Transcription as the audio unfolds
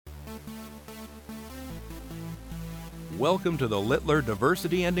Welcome to the Littler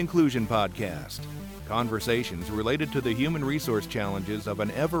Diversity and Inclusion Podcast. Conversations related to the human resource challenges of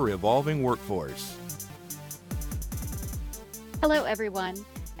an ever-evolving workforce. Hello, everyone,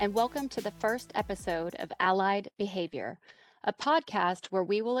 and welcome to the first episode of Allied Behavior, a podcast where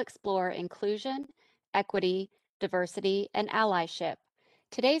we will explore inclusion, equity, diversity, and allyship.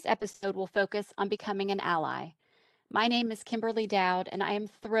 Today's episode will focus on becoming an ally. My name is Kimberly Dowd, and I am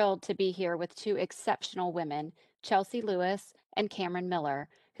thrilled to be here with two exceptional women, Chelsea Lewis and Cameron Miller,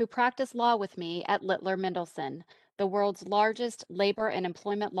 who practice law with me at Littler Mendelson, the world's largest labor and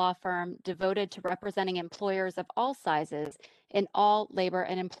employment law firm devoted to representing employers of all sizes in all labor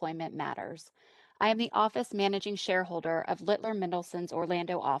and employment matters. I am the office managing shareholder of Littler Mendelson's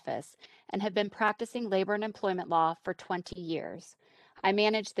Orlando office and have been practicing labor and employment law for 20 years. I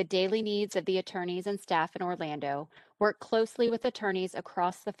manage the daily needs of the attorneys and staff in Orlando, work closely with attorneys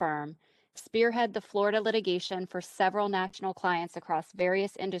across the firm, spearhead the Florida litigation for several national clients across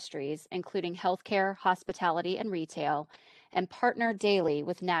various industries, including healthcare, hospitality, and retail, and partner daily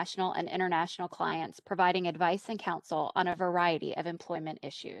with national and international clients, providing advice and counsel on a variety of employment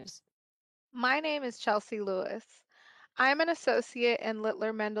issues. My name is Chelsea Lewis. I'm an associate in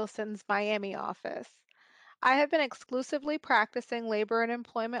Littler Mendelson's Miami office. I have been exclusively practicing labor and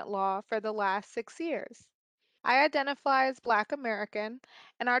employment law for the last 6 years. I identify as Black American,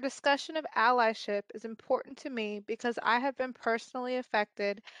 and our discussion of allyship is important to me because I have been personally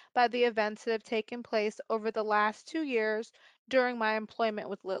affected by the events that have taken place over the last 2 years during my employment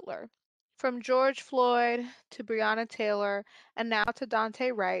with Littler. From George Floyd to Breonna Taylor and now to Dante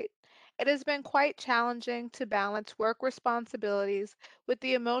Wright, it has been quite challenging to balance work responsibilities with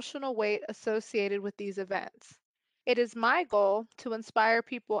the emotional weight associated with these events. It is my goal to inspire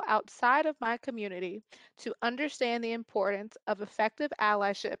people outside of my community to understand the importance of effective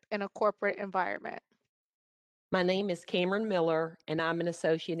allyship in a corporate environment. My name is Cameron Miller, and I'm an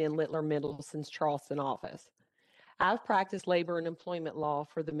associate in Littler Mendelson's Charleston office. I've practiced labor and employment law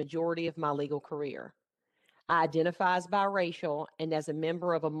for the majority of my legal career. I identify as biracial, and as a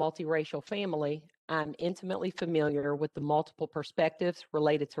member of a multiracial family, I'm intimately familiar with the multiple perspectives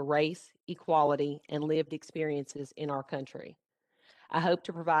related to race, equality, and lived experiences in our country. I hope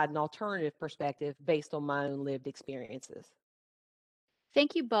to provide an alternative perspective based on my own lived experiences.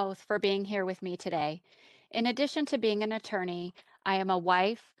 Thank you both for being here with me today. In addition to being an attorney, I am a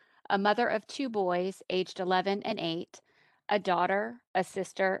wife, a mother of two boys aged 11 and 8, a daughter, a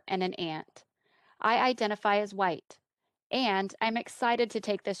sister, and an aunt. I identify as white, and I'm excited to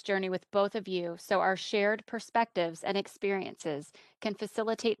take this journey with both of you so our shared perspectives and experiences can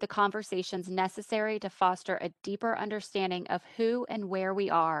facilitate the conversations necessary to foster a deeper understanding of who and where we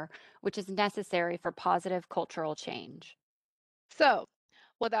are, which is necessary for positive cultural change. So,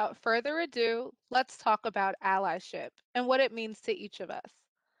 without further ado, let's talk about allyship and what it means to each of us.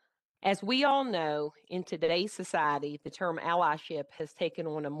 As we all know, in today's society, the term allyship has taken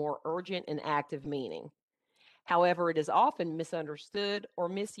on a more urgent and active meaning. However, it is often misunderstood or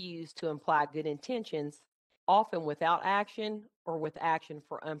misused to imply good intentions, often without action or with action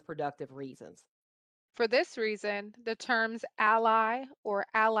for unproductive reasons. For this reason, the terms ally or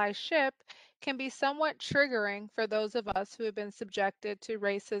allyship can be somewhat triggering for those of us who have been subjected to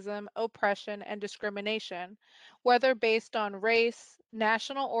racism, oppression, and discrimination, whether based on race,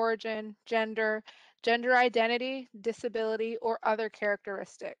 national origin, gender identity, disability, or other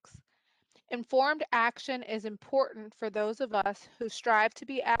characteristics. Informed action is important for those of us who strive to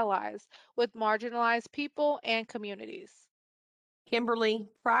be allies with marginalized people and communities. Kimberly,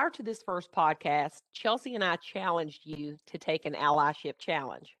 prior to this first podcast, Chelsea and I challenged you to take an allyship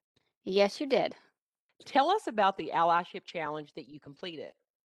challenge. Yes, you did. Tell us about the allyship challenge that you completed.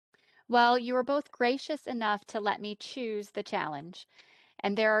 Well, you were both gracious enough to let me choose the challenge,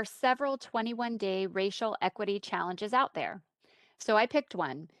 and there are several 21-day racial equity challenges out there. So I picked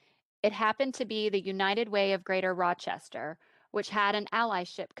one. It happened to be the United Way of Greater Rochester, which had an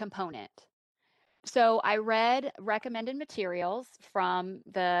allyship component. So I read recommended materials from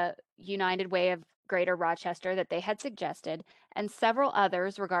the United Way of Greater Rochester that they had suggested, and several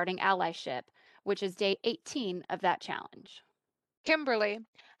others regarding allyship, which is day 18 of that challenge. Kimberly,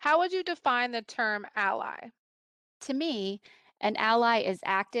 how would you define the term ally? To me, an ally is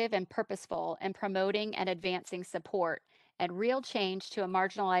active and purposeful in promoting and advancing support and real change to a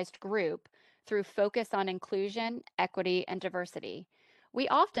marginalized group through focus on inclusion, equity, and diversity. We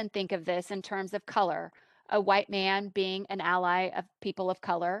often think of this in terms of color, a white man being an ally of people of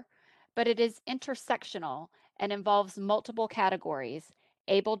color, but it is intersectional and involves multiple categories.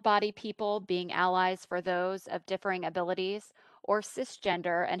 Able bodied people being allies for those of differing abilities, or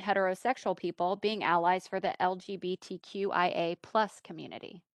cisgender and heterosexual people being allies for the LGBTQIA plus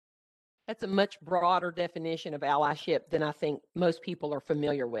community. That's a much broader definition of allyship than I think most people are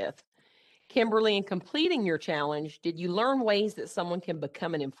familiar with. Kimberly, in completing your challenge, did you learn ways that someone can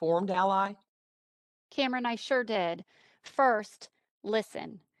become an informed ally? Cameron, I sure did. First,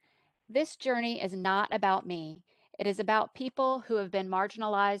 listen. This journey is not about me. It is about people who have been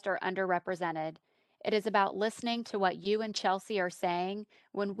marginalized or underrepresented. It is about listening to what you and Chelsea are saying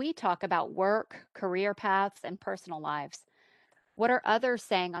when we talk about work, career paths, and personal lives. What are others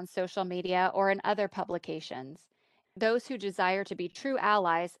saying on social media or in other publications? Those who desire to be true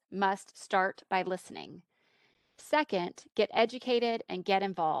allies must start by listening. Second, get educated and get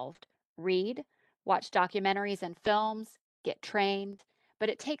involved. Read, watch documentaries and films, get trained. But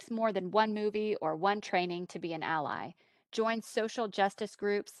it takes more than one movie or one training to be an ally. Join social justice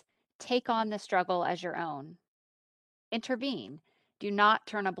groups. Take on the struggle as your own. Intervene. Do not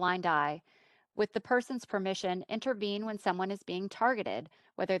turn a blind eye. With the person's permission, intervene when someone is being targeted,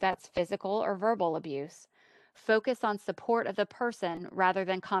 whether that's physical or verbal abuse. Focus on support of the person rather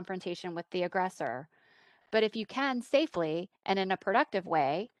than confrontation with the aggressor. But if you can safely and in a productive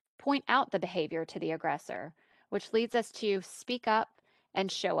way, point out the behavior to the aggressor, which leads us to speak up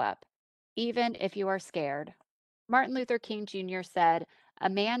and show up, even if you are scared. Martin Luther King Jr. said, "A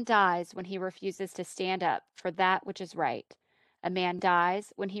man dies when he refuses to stand up for that which is right. A man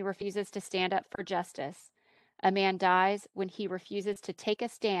dies when he refuses to stand up for justice. A man dies when he refuses to take a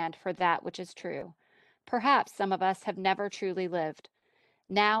stand for that which is true." Perhaps some of us have never truly lived.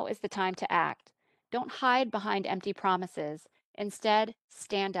 Now is the time to act. Don't hide behind empty promises. Instead,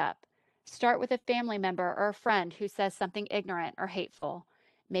 stand up. Start with a family member or a friend who says something ignorant or hateful.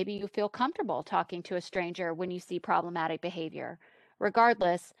 Maybe you feel comfortable talking to a stranger when you see problematic behavior.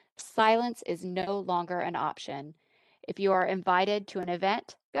 Regardless, silence is no longer an option. If you are invited to an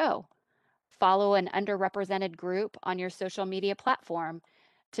event, go. Follow an underrepresented group on your social media platform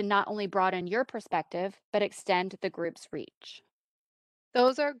to not only broaden your perspective, but extend the group's reach.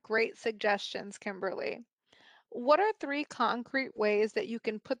 Those are great suggestions, Kimberly. What are three concrete ways that you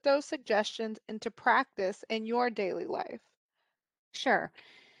can put those suggestions into practice in your daily life? Sure.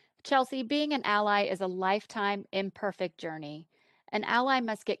 Chelsea, being an ally is a lifetime imperfect journey. An ally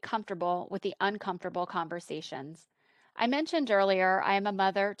must get comfortable with the uncomfortable conversations. I mentioned earlier I am a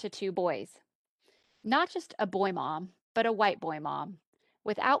mother to two boys, not just a boy mom, but a white boy mom.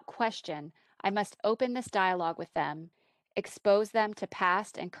 Without question, I must open this dialogue with them, expose them to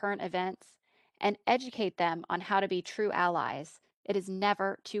past and current events, and educate them on how to be true allies. It is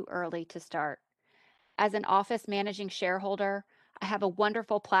never too early to start. As an office managing shareholder, I have a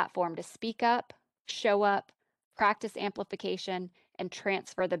wonderful platform to speak up, show up, practice amplification, and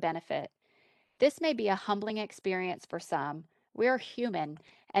transfer the benefit. This may be a humbling experience for some. We are human,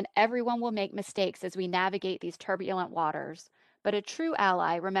 and everyone will make mistakes as we navigate these turbulent waters. But a true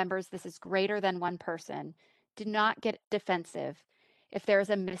ally remembers this is greater than one person. Do not get defensive. If there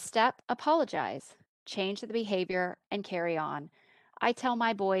is a misstep, apologize, change the behavior, and carry on. I tell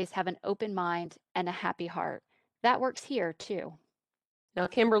my boys have an open mind and a happy heart. That works here too. Now,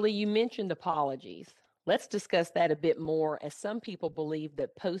 Kimberly, you mentioned apologies. Let's discuss that a bit more, as some people believe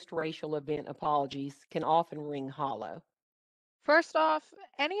that post racial event apologies can often ring hollow. First off,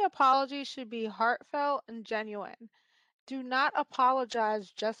 any apology should be heartfelt and genuine. Do not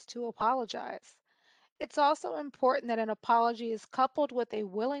apologize just to apologize. It's also important that an apology is coupled with a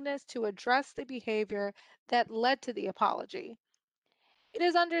willingness to address the behavior that led to the apology. It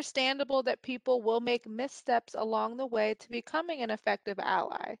is understandable that people will make missteps along the way to becoming an effective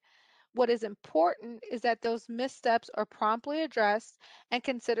ally. What is important is that those missteps are promptly addressed and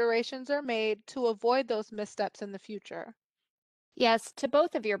considerations are made to avoid those missteps in the future. Yes, to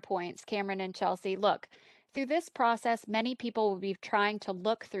both of your points, Cameron and Chelsea, look, through this process, many people will be trying to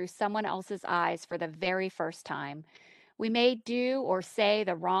look through someone else's eyes for the very first time. We may do or say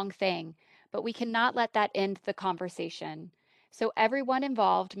the wrong thing, but we cannot let that end the conversation. So everyone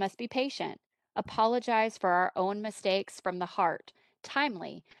involved must be patient, apologize for our own mistakes from the heart,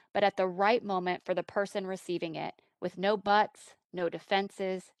 timely, but at the right moment for the person receiving it, with no buts, no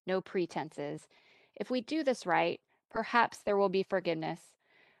defenses, no pretenses. If we do this right, perhaps there will be forgiveness.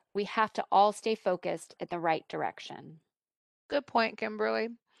 We have to all stay focused in the right direction. Good point, Kimberly.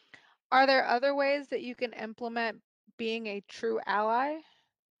 Are there other ways that you can implement being a true ally?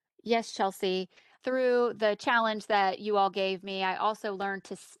 Yes, Chelsea. Through the challenge that you all gave me, I also learned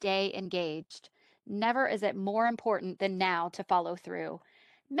to stay engaged. Never is it more important than now to follow through.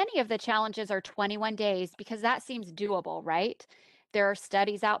 Many of the challenges are 21 days because that seems doable, right? There are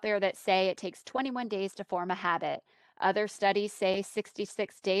studies out there that say it takes 21 days to form a habit. Other studies say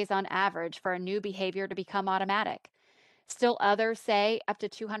 66 days on average for a new behavior to become automatic. Still others say up to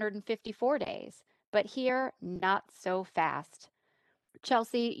 254 days, but here, not so fast.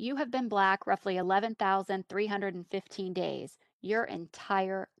 Chelsea, you have been Black roughly 11,315 days, your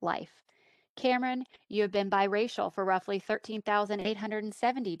entire life. Cameron, you have been biracial for roughly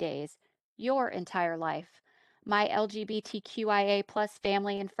 13,870 days, your entire life. My LGBTQIA plus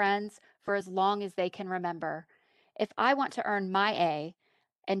family and friends for as long as they can remember. If I want to earn my A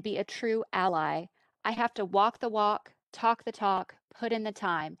and be a true ally, I have to walk the walk, talk the talk, put in the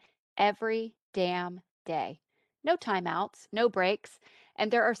time every damn day. No timeouts, no breaks,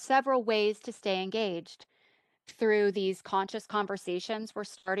 and there are several ways to stay engaged through these conscious conversations we're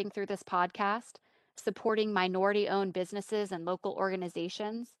starting through this podcast, supporting minority owned businesses and local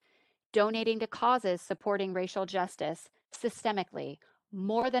organizations, donating to causes supporting racial justice systemically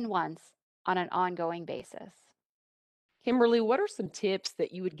more than once on an ongoing basis. Kimberly, what are some tips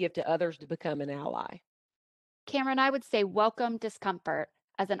that you would give to others to become an ally? Cameron, I would say welcome discomfort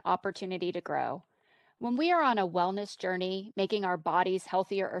as an opportunity to grow. When we are on a wellness journey, making our bodies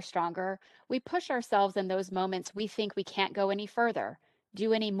healthier or stronger, we push ourselves in those moments we think we can't go any further,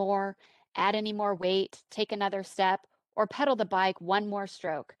 do any more, add any more weight, take another step, or pedal the bike one more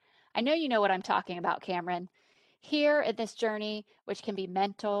stroke. I know you know what I'm talking about, Cameron. Here in this journey, which can be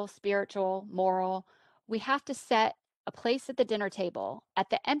mental, spiritual, moral, we have to set a place at the dinner table, at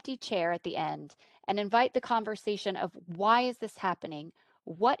the empty chair at the end, and invite the conversation of why is this happening?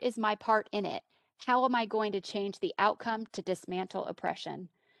 What is my part in it? How am I going to change the outcome to dismantle oppression?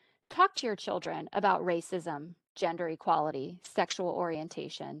 Talk to your children about racism, gender equality, sexual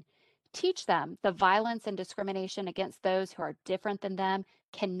orientation. Teach them the violence and discrimination against those who are different than them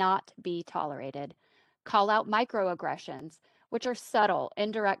cannot be tolerated. Call out microaggressions, which are subtle,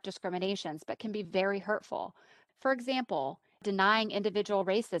 indirect discriminations but can be very hurtful. For example, denying individual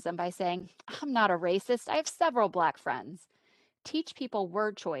racism by saying, I'm not a racist, I have several Black friends. Teach people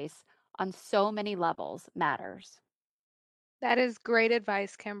word choice on so many levels matters. That is great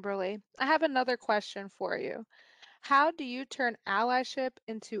advice, Kimberly. I have another question for you. How do you turn allyship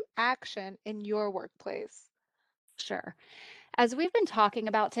into action in your workplace? Sure. As we've been talking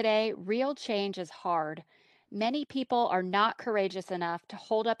about today, real change is hard. Many people are not courageous enough to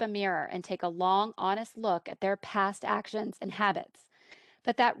hold up a mirror and take a long, honest look at their past actions and habits.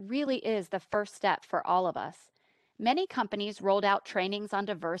 But that really is the first step for all of us. Many companies rolled out trainings on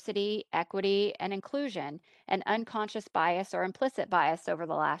diversity, equity, and inclusion, and unconscious bias or implicit bias over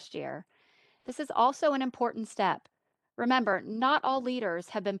the last year. This is also an important step. Remember, not all leaders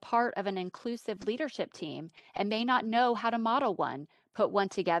have been part of an inclusive leadership team and may not know how to model one, put one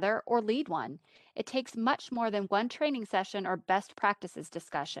together, or lead one. It takes much more than one training session or best practices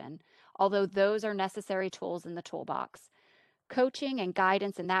discussion, although those are necessary tools in the toolbox. Coaching and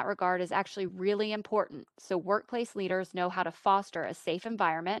guidance in that regard is actually really important so workplace leaders know how to foster a safe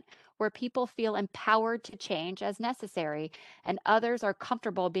environment where people feel empowered to change as necessary and others are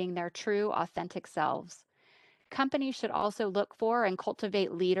comfortable being their true, authentic selves. Companies should also look for and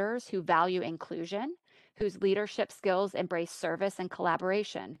cultivate leaders who value inclusion, whose leadership skills embrace service and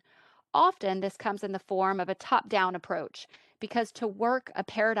collaboration. Often, this comes in the form of a top down approach because to work a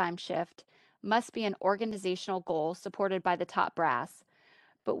paradigm shift must be an organizational goal supported by the top brass.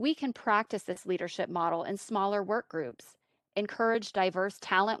 But we can practice this leadership model in smaller work groups, encourage diverse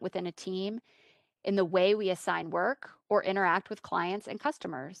talent within a team in the way we assign work or interact with clients and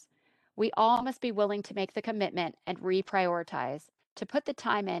customers. We all must be willing to make the commitment and reprioritize, to put the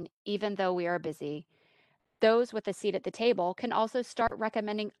time in even though we are busy. Those with a seat at the table can also start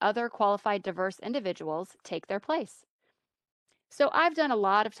recommending other qualified diverse individuals take their place. So I've done a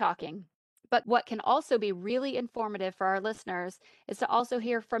lot of talking, but what can also be really informative for our listeners is to also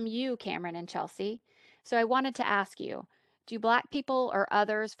hear from you, Cameron and Chelsea. So I wanted to ask you, do Black people or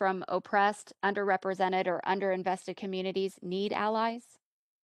others from oppressed, underrepresented, or underinvested communities need allies?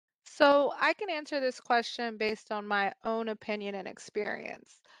 So I can answer this question based on my own opinion and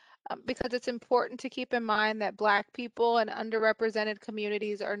experience, because it's important to keep in mind that Black people and underrepresented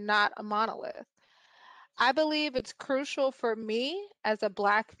communities are not a monolith. I believe it's crucial for me as a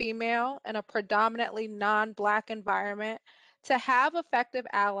Black female in a predominantly non-Black environment to have effective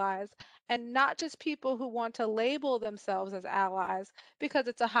allies and not just people who want to label themselves as allies because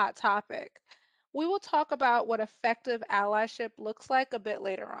it's a hot topic. We will talk about what effective allyship looks like a bit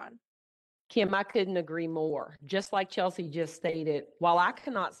later on. Kim, I couldn't agree more. Just like Chelsea just stated, while I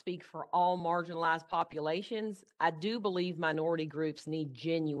cannot speak for all marginalized populations, I do believe minority groups need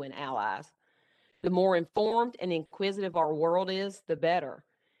genuine allies. The more informed and inquisitive our world is, the better.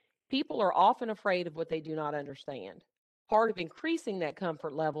 People are often afraid of what they do not understand. Part of increasing that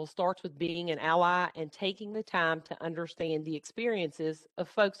comfort level starts with being an ally and taking the time to understand the experiences of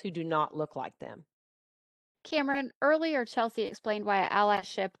folks who do not look like them. Cameron, earlier Chelsea explained why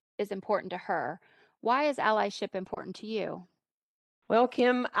allyship is important to her. Why is allyship important to you? Well,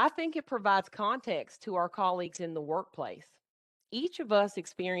 Kim, I think it provides context to our colleagues in the workplace. Each of us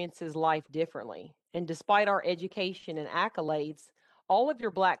experiences life differently, and despite our education and accolades, all of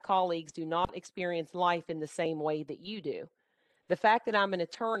your Black colleagues do not experience life in the same way that you do. The fact that I'm an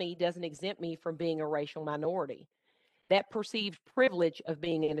attorney doesn't exempt me from being a racial minority. That perceived privilege of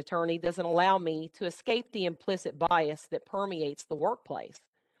being an attorney doesn't allow me to escape the implicit bias that permeates the workplace.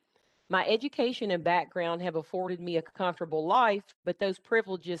 My education and background have afforded me a comfortable life, but those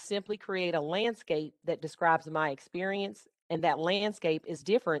privileges simply create a landscape that describes my experience, and that landscape is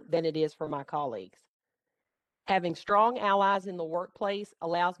different than it is for my colleagues. Having strong allies in the workplace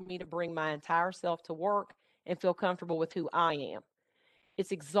allows me to bring my entire self to work and feel comfortable with who I am.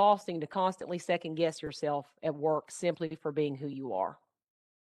 It's exhausting to constantly second guess yourself at work simply for being who you are.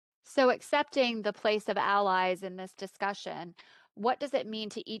 So, accepting the place of allies in this discussion, what does it mean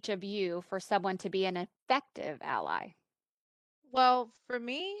to each of you for someone to be an effective ally? Well, for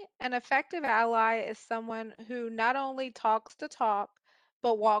me, an effective ally is someone who not only talks the talk,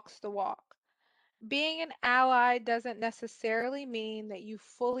 but walks the walk. Being an ally doesn't necessarily mean that you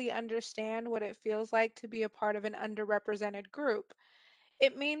fully understand what it feels like to be a part of an underrepresented group.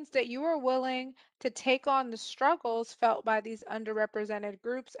 It means that you are willing to take on the struggles felt by these underrepresented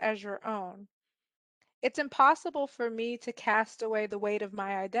groups as your own. It's impossible for me to cast away the weight of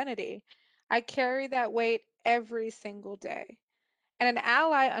my identity. I carry that weight every single day. And an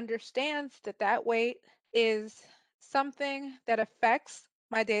ally understands that that weight is something that affects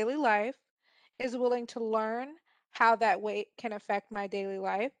my daily life, is willing to learn how that weight can affect my daily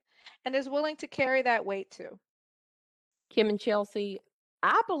life, and is willing to carry that weight too. Kim and Chelsea,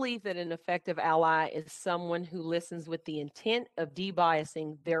 I believe that an effective ally is someone who listens with the intent of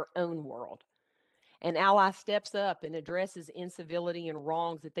debiasing their own world. An ally steps up and addresses incivility and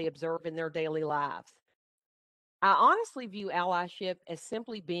wrongs that they observe in their daily lives. I honestly view allyship as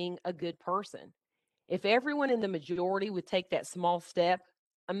simply being a good person. If everyone in the majority would take that small step,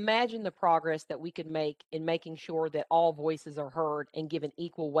 imagine the progress that we could make in making sure that all voices are heard and given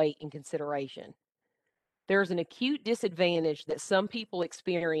equal weight and consideration. There's an acute disadvantage that some people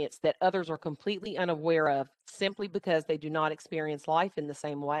experience that others are completely unaware of simply because they do not experience life in the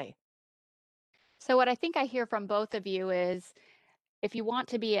same way. So, what I think I hear from both of you is if you want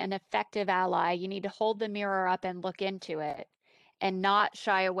to be an effective ally, you need to hold the mirror up and look into it and not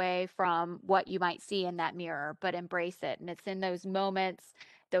shy away from what you might see in that mirror, but embrace it. And it's in those moments,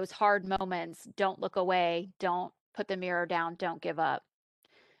 those hard moments, don't look away, don't put the mirror down, don't give up.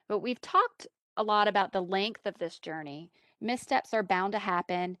 But we've talked a lot about the length of this journey. Missteps are bound to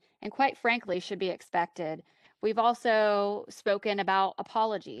happen and, quite frankly, should be expected. We've also spoken about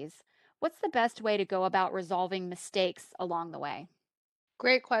apologies. What's the best way to go about resolving mistakes along the way?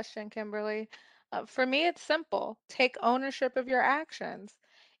 Great question, Kimberly. For me, it's simple. Take ownership of your actions.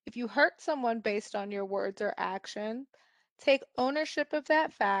 If you hurt someone based on your words or action, take ownership of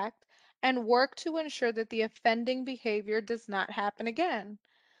that fact and work to ensure that the offending behavior does not happen again.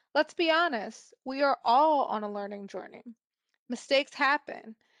 Let's be honest, we are all on a learning journey. Mistakes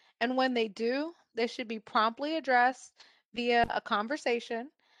happen, and when they do, they should be promptly addressed via a conversation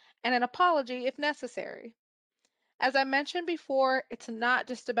and an apology if necessary. As I mentioned before, it's not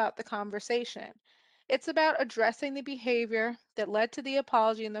just about the conversation. It's about addressing the behavior that led to the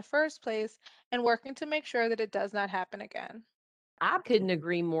apology in the first place and working to make sure that it does not happen again. I couldn't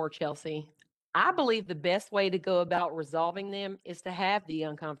agree more, Chelsea. I believe the best way to go about resolving them is to have the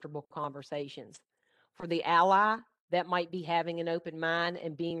uncomfortable conversations. For the ally, that might be having an open mind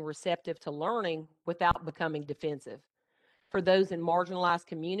and being receptive to learning without becoming defensive. For those in marginalized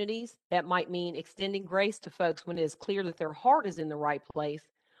communities, that might mean extending grace to folks when it is clear that their heart is in the right place,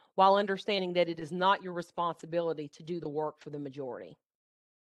 while understanding that it is not your responsibility to do the work for the majority.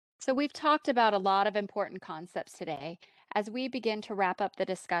 So, we've talked about a lot of important concepts today. As we begin to wrap up the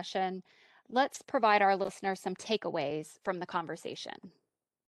discussion, let's provide our listeners some takeaways from the conversation.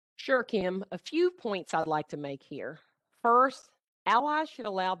 Sure, Kim. A few points I'd like to make here. First, allies should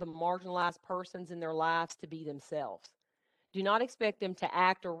allow the marginalized persons in their lives to be themselves. Do not expect them to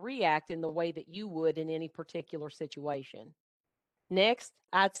act or react in the way that you would in any particular situation. Next,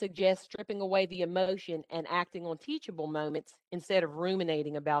 I'd suggest stripping away the emotion and acting on teachable moments instead of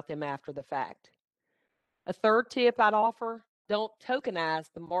ruminating about them after the fact. A third tip I'd offer: don't tokenize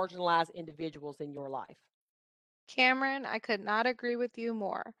the marginalized individuals in your life. Cameron, I could not agree with you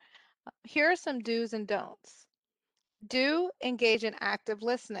more. Here are some do's and don'ts. Do engage in active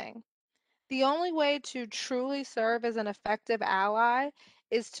listening. The only way to truly serve as an effective ally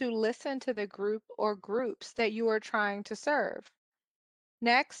is to listen to the group or groups that you are trying to serve.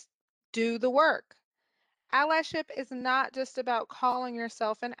 Next, do the work. Allyship is not just about calling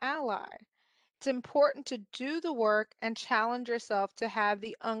yourself an ally. It's important to do the work and challenge yourself to have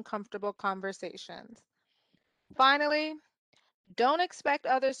the uncomfortable conversations. Finally, don't expect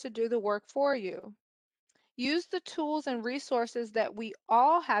others to do the work for you. Use the tools and resources that we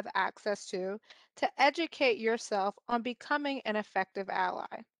all have access to educate yourself on becoming an effective ally.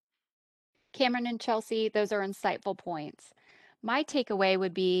 Cameron and Chelsea, those are insightful points. My takeaway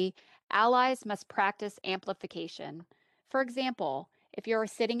would be allies must practice amplification. For example, if you're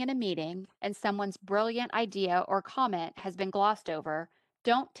sitting in a meeting and someone's brilliant idea or comment has been glossed over,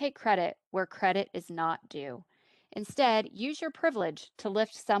 don't take credit where credit is not due. Instead, use your privilege to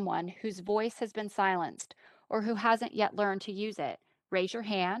lift someone whose voice has been silenced or who hasn't yet learned to use it. Raise your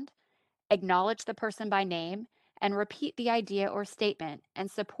hand, acknowledge the person by name, and repeat the idea or statement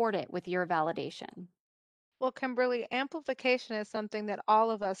and support it with your validation. Well, Kimberly, amplification is something that all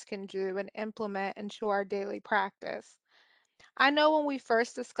of us can do and implement into our daily practice. I know when we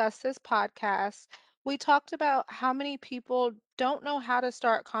first discussed this podcast, we talked about how many people don't know how to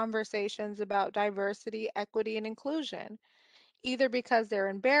start conversations about diversity, equity, and inclusion, either because they're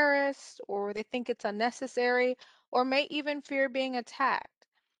embarrassed or they think it's unnecessary or may even fear being attacked.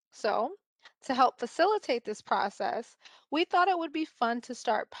 So, to help facilitate this process, we thought it would be fun to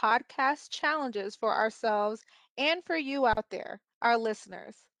start podcast challenges for ourselves and for you out there, our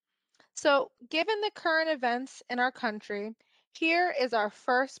listeners. So, given the current events in our country, here is our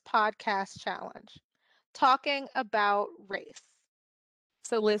first podcast challenge talking about race.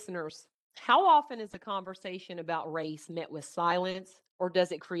 So, listeners, how often is a conversation about race met with silence or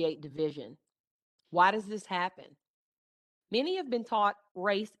does it create division? Why does this happen? Many have been taught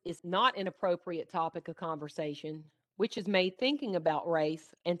race is not an appropriate topic of conversation, which has made thinking about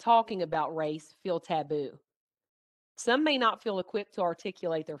race and talking about race feel taboo. Some may not feel equipped to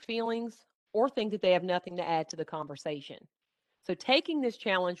articulate their feelings or think that they have nothing to add to the conversation. So, taking this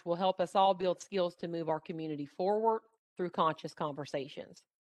challenge will help us all build skills to move our community forward through conscious conversations.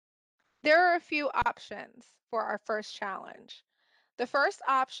 There are a few options for our first challenge. The first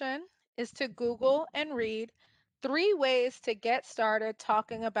option is to Google and read 3 ways to get started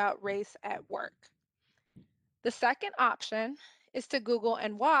talking about race at work. The second option is to Google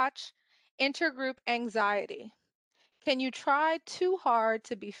and watch intergroup anxiety. Can you try too hard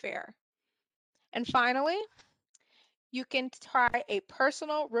to be fair? And finally, you can try a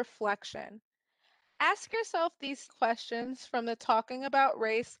personal reflection. Ask yourself these questions from the Talking About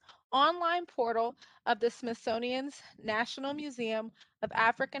Race online portal of the Smithsonian's National Museum of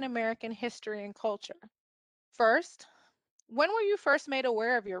African American History and Culture. First, when were you first made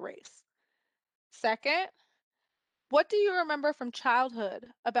aware of your race? Second, what do you remember from childhood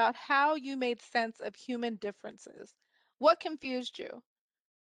about how you made sense of human differences? What confused you?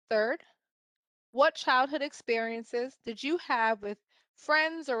 Third, what childhood experiences did you have with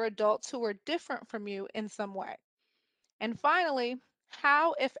friends or adults who were different from you in some way? And finally,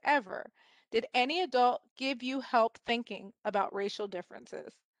 how, if ever, did any adult give you help thinking about racial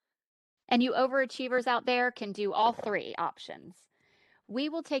differences? And you overachievers out there can do all three options. We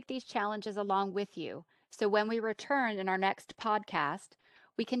will take these challenges along with you. So when we return in our next podcast,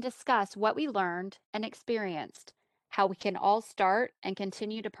 we can discuss what we learned and experienced, how we can all start and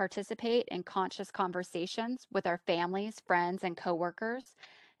continue to participate in conscious conversations with our families, friends, and coworkers,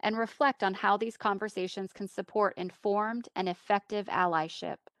 and reflect on how these conversations can support informed and effective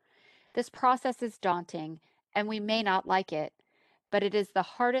allyship. This process is daunting, and we may not like it, but it is the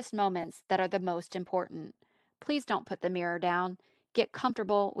hardest moments that are the most important. Please don't put the mirror down. Get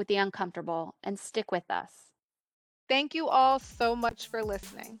comfortable with the uncomfortable and stick with us. Thank you all so much for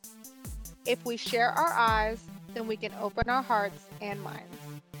listening. If we share our eyes, then we can open our hearts and minds.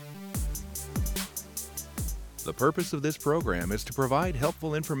 The purpose of this program is to provide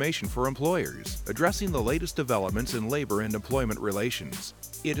helpful information for employers, addressing the latest developments in labor and employment relations.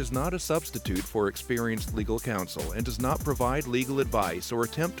 It is not a substitute for experienced legal counsel and does not provide legal advice or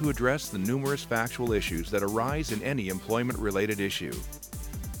attempt to address the numerous factual issues that arise in any employment-related issue.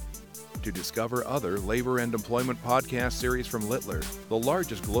 To discover other labor and employment podcast series from Littler, the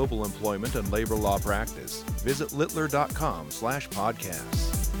largest global employment and labor law practice, visit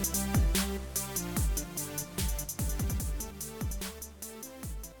littler.com/podcasts.